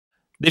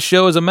This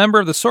show is a member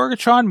of the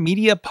Sorgatron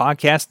Media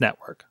Podcast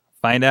Network.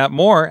 Find out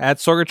more at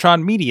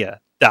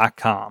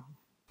sorgatronmedia.com.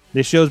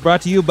 This show is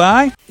brought to you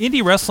by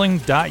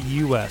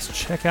IndyWrestling.us.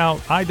 Check out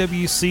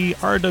IWC,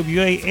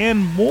 RWA,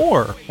 and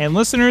more. And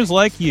listeners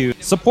like you,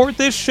 support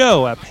this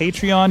show at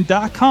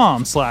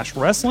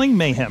patreon.com/Wrestling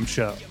Mayhem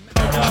Show.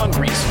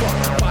 Hungry as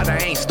fuck, but I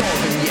ain't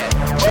starving yet.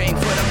 Paying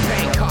for the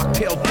pain,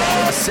 cocktail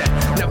bar set.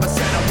 Never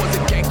said I was a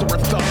gangster or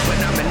thug, but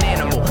I'm an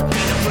animal.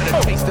 Feeding for the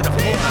taste of the floor.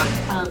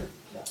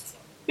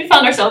 We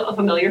found ourselves a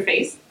familiar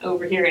face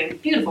over here in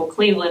beautiful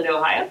Cleveland,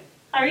 Ohio.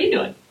 How are you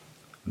doing?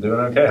 I'm doing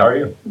okay. How are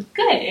you?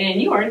 Good.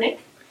 And you are Nick?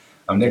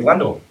 I'm Nick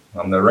Lendl.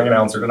 I'm the ring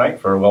announcer tonight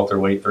for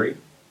Welterweight 3.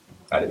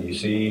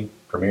 IWC,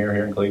 Premier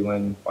here in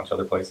Cleveland, a bunch of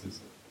other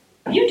places.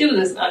 You do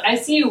this. I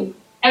see you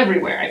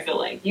everywhere, I feel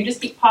like. You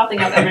just keep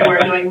popping up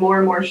everywhere doing more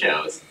and more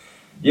shows.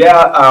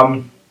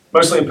 Yeah,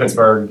 mostly in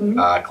Pittsburgh,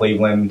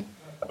 Cleveland.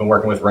 I've been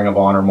working with Ring of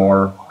Honor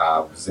more. I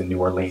was in New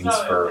Orleans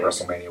for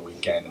WrestleMania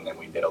weekend, and then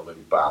we did a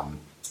loop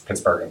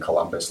Pittsburgh and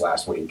Columbus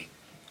last week.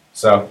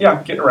 So,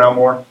 yeah, getting around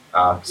more.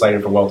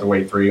 Excited for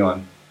Welterweight 3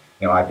 on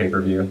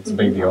iPay-per-view. It's a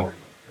big deal.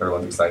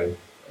 Everyone's excited.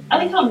 I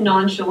like how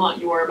nonchalant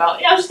you are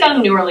about, I was just down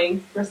in New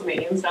Orleans,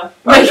 WrestleMania and stuff.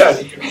 Like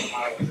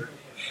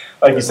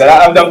you said,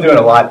 I'm doing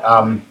a lot.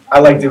 I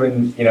like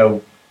doing,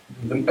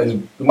 as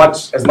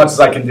much as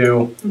I can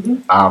do.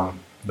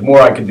 The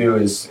more I can do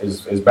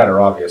is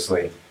better,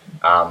 obviously.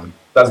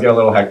 Does get a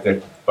little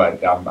hectic,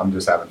 but I'm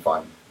just having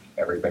fun.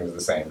 Everything's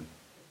the same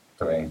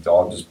to me. It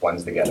all just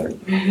blends together.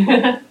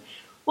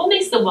 What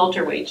makes the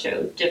welterweight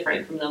show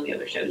different from the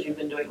other shows you've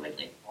been doing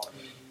lately?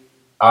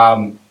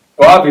 Well,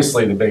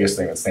 obviously, the biggest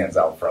thing that stands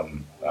out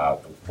from the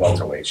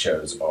welterweight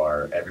shows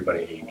are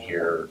everybody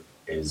here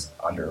is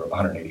under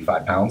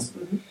 185 pounds,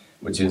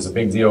 which is a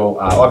big deal.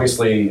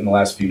 Obviously, in the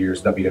last few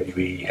years,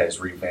 WWE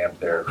has revamped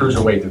their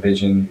cruiserweight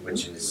division,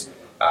 which is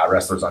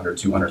wrestlers under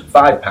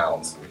 205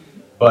 pounds.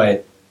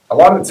 But a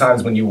lot of the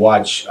times when you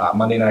watch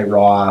Monday Night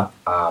Raw,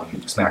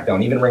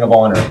 SmackDown, even Ring of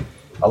Honor,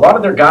 a lot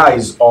of their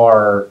guys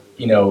are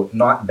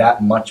not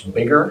that much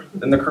bigger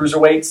than the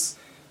cruiserweights.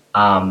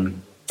 I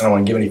don't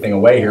want to give anything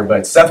away here,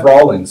 but Seth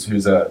Rollins,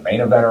 who's a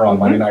main eventer on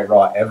Monday Night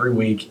Raw every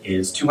week,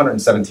 is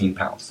 217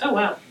 pounds. Oh,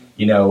 wow.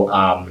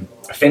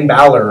 Finn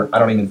Balor, I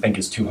don't even think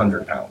is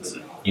 200 pounds.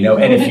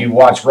 And if you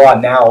watch Raw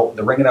now,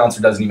 the ring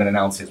announcer doesn't even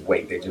announce his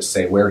weight. They just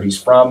say where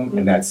he's from,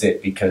 and that's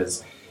it.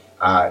 Because,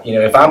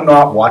 if I'm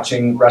not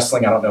watching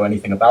wrestling, I don't know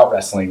anything about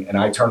wrestling, and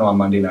I turn on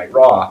Monday Night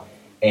Raw,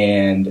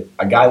 and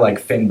a guy like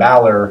Finn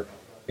Balor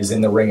is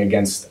in the ring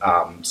against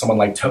someone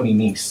like Tony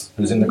Nese,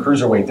 who's in the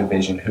cruiserweight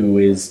division, who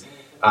is,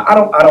 I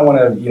don't want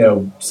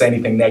to say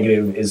anything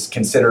negative, is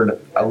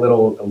considered a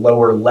little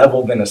lower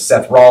level than a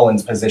Seth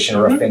Rollins position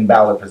or a Finn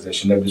Balor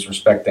position. No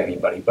disrespect to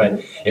anybody,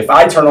 but if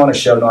I turn on a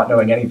show not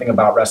knowing anything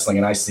about wrestling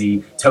and I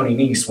see Tony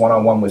Nese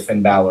one-on-one with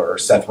Finn Balor or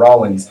Seth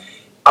Rollins,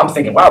 I'm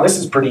thinking, wow, this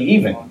is pretty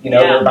even.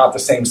 They're about the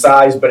same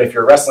size, but if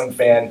you're a wrestling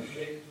fan,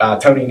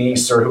 Tony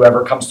Nese or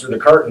whoever comes through the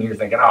curtain, you're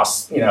thinking,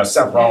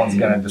 Seth Rollins is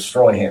going to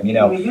destroy him,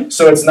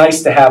 So it's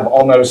nice to have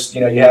almost,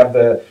 you have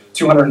the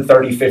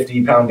 230,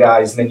 50-pound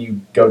guys, and then you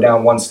go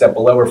down one step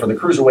below for the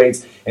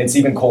cruiserweights, and it's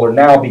even cooler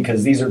now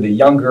because these are the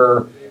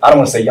younger, I don't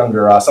want to say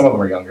younger, some of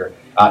them are younger,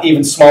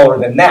 even smaller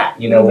than that,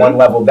 one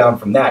level down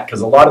from that,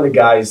 because a lot of the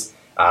guys,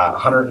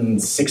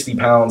 160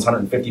 pounds,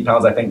 150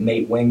 pounds, I think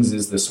Nate Wings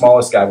is the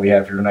smallest guy we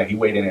have here tonight. He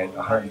weighed in at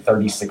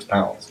 136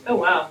 pounds. Oh,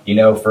 wow.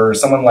 For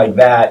someone like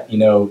that,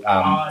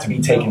 to be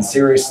taken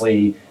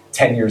seriously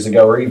 10 years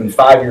ago or even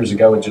 5 years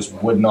ago, it just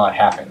would not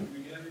happen.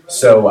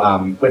 So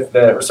with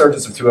the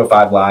resurgence of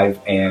 205 Live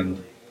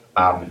and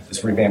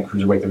this revamped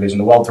cruiserweight division,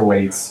 the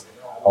welterweights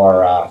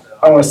are, I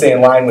don't want to say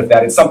in line with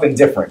that. It's something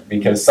different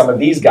because some of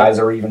these guys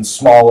are even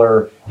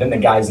smaller than the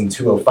guys in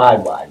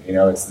 205 Live.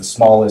 It's the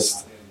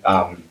smallest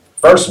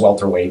first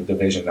welterweight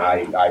division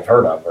I've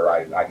heard of or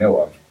I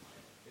know of.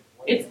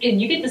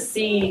 You get to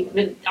see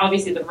that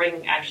obviously the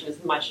ring action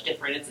is much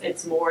different.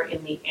 It's more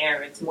in the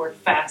air. It's more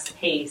fast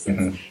paced.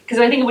 Because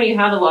I think when you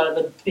have a lot of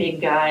the big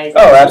guys,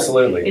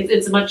 absolutely,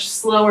 it's a much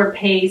slower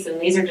pace,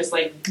 and these are just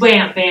like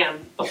bam,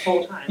 bam the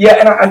whole time. Yeah,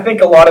 and I think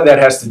a lot of that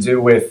has to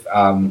do with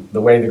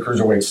the way the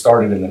cruiserweight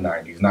started in the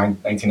 90s,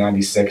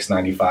 1996,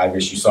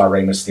 95ish. You saw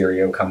Rey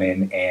Mysterio come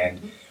in,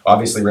 and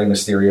obviously Rey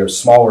Mysterio is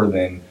smaller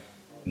than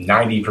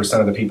 90%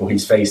 of the people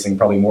he's facing,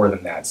 probably more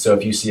than that. So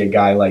if you see a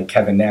guy like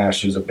Kevin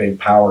Nash, who's a big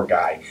power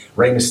guy,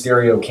 Rey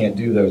Mysterio can't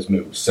do those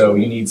moves. So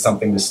you need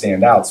something to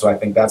stand out. So I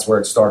think that's where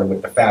it started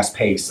with the fast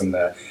pace and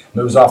the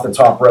moves off the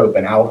top rope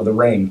and out of the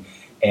ring.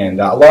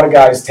 And a lot of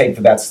guys take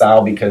to that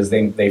style because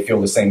they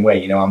feel the same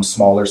way. I'm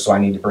smaller, so I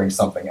need to bring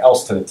something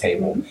else to the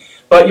table.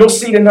 But you'll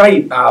see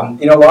tonight,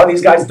 a lot of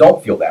these guys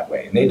don't feel that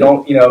way. And they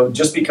don't,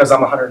 just because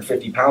I'm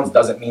 150 pounds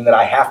doesn't mean that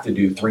I have to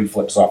do 3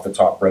 flips off the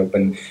top rope.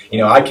 And,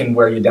 I can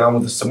wear you down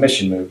with a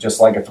submission move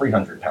just like a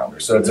 300-pounder.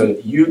 So it's a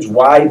huge,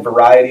 wide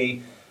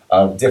variety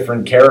of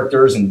different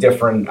characters and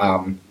different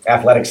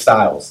athletic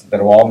styles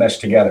that will all mesh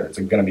together. It's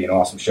going to be an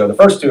awesome show. The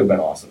first 2 have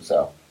been awesome,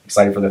 so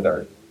excited for the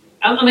third.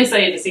 I'm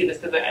excited to see this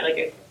because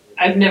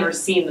I've never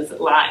seen this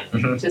live,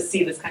 to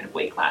see this kind of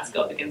weight class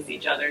go up against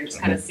each other and just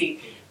kind of see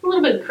a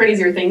little bit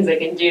crazier things they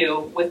can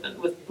do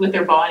with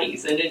their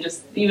bodies. And it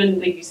just, even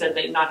like you said,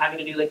 they not having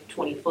to do like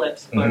 20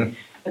 flips, but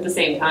at the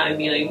same time,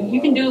 you know, you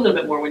can do a little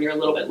bit more when you're a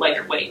little bit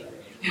lighter weight.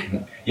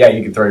 Yeah,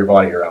 you can throw your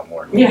body around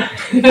more. Yeah.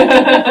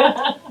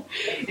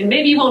 And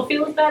maybe you won't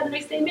feel as bad the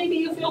next day. Maybe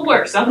you feel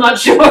worse. I'm not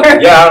sure.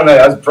 Yeah, I don't know.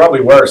 That's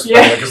probably worse.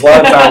 Yeah. Because a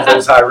lot of times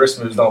those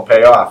high-risk moves don't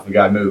pay off. The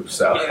guy moves,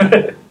 so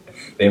the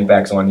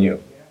impact's on you.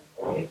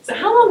 So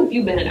how long have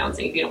you been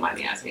announcing, if you don't mind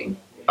me asking?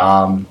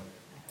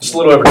 Just a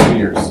little over 2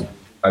 years.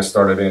 I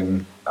started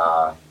in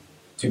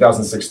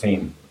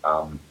 2016.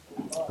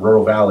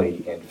 Rural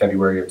Valley in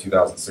February of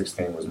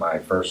 2016 was my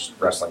first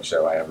wrestling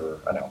show I ever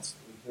announced.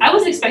 I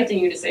was expecting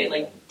you to say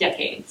like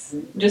decades,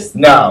 just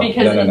No,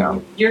 because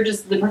no. You're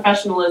just the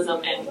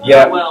professionalism and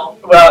Yeah, well.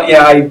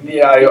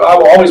 I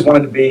always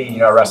wanted to be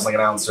a wrestling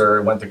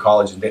announcer. Went to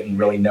college and didn't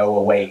really know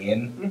a way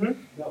in.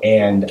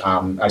 And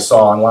I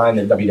saw online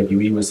that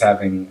WWE was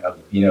having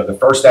the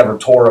first ever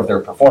tour of their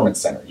performance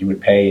center. You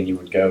would pay and you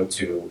would go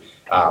to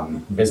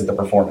visit the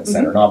performance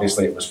center, and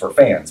obviously it was for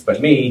fans.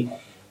 But me,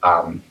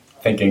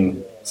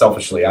 thinking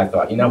selfishly, I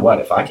thought, you know what,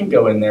 if I can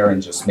go in there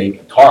and just maybe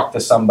talk to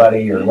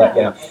somebody or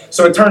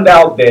So it turned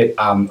out that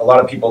a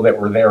lot of people that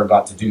were there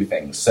got to do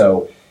things.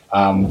 So,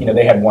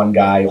 they had one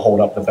guy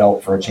hold up the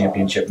belt for a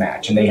championship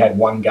match, and they had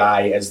one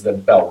guy as the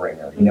bell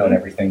ringer, and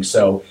everything.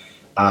 So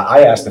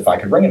I asked if I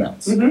could ring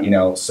announce,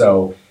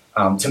 So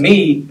to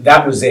me,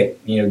 that was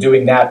it.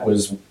 Doing that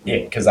was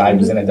it, because I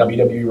was in a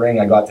WWE ring.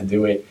 I got to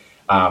do it.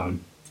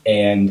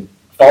 And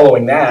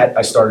following that,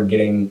 I started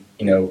getting,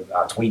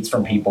 tweets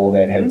from people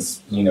that had,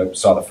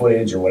 saw the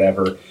footage or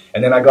whatever.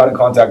 And then I got in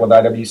contact with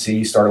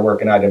IWC, started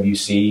working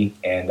IWC,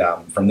 and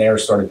from there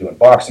started doing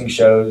boxing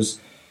shows,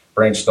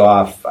 branched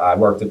off. I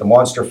worked at the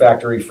Monster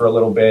Factory for a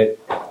little bit.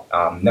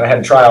 Then I had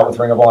a tryout with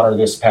Ring of Honor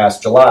this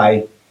past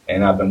July,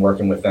 and I've been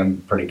working with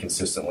them pretty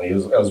consistently,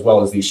 as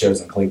well as these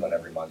shows in Cleveland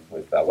every month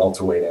with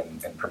welterweight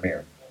and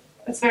Premier.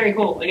 That's very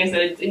cool. Like I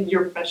said, it's in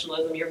your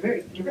professionalism. You're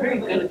very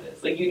good at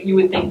this. Like you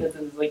would think this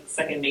is like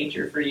second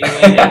nature for you,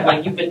 and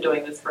like you've been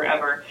doing this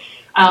forever.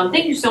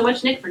 Thank you so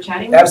much, Nick, for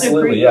chatting with us.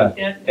 Absolutely, yeah.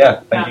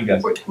 Thank you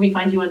guys. Can we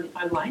find you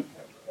online?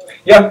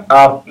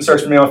 Yeah,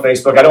 search for me on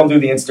Facebook. I don't do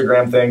the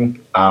Instagram thing.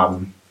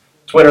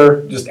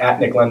 Twitter, just at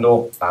Nick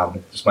Lendl.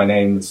 Just my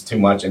name. It's too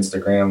much.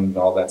 Instagram,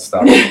 all that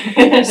stuff.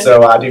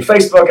 So I do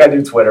Facebook. I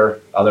do Twitter.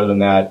 Other than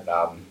that,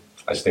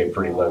 I stay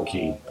pretty low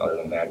key. Other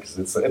than that, because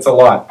it's a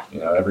lot.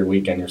 Every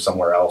weekend you're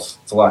somewhere else.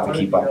 It's a lot to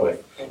keep up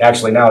with.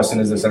 Actually, now as soon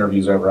as this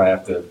interview's over, I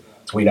have to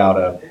tweet out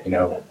a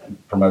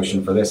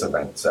promotion for this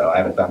event. So I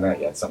haven't done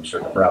that yet. So I'm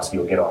sure Dabrowski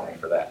will get on me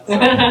for that. So.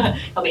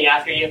 I'll be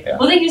after you. Yeah.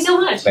 Well, thank you so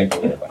much. Thank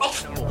you very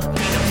much. You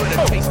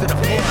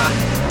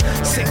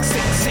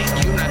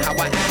know how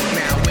I act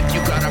now. If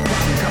you got a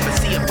problem, come and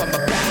see if I'm a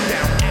back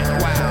down.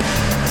 Act wild.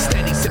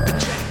 Steady sipping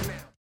Jack now.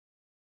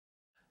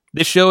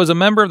 This show is a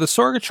member of the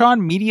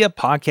Sorgatron Media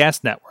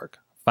Podcast Network.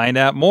 Find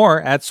out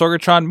more at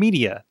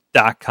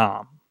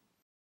sorgatronmedia.com.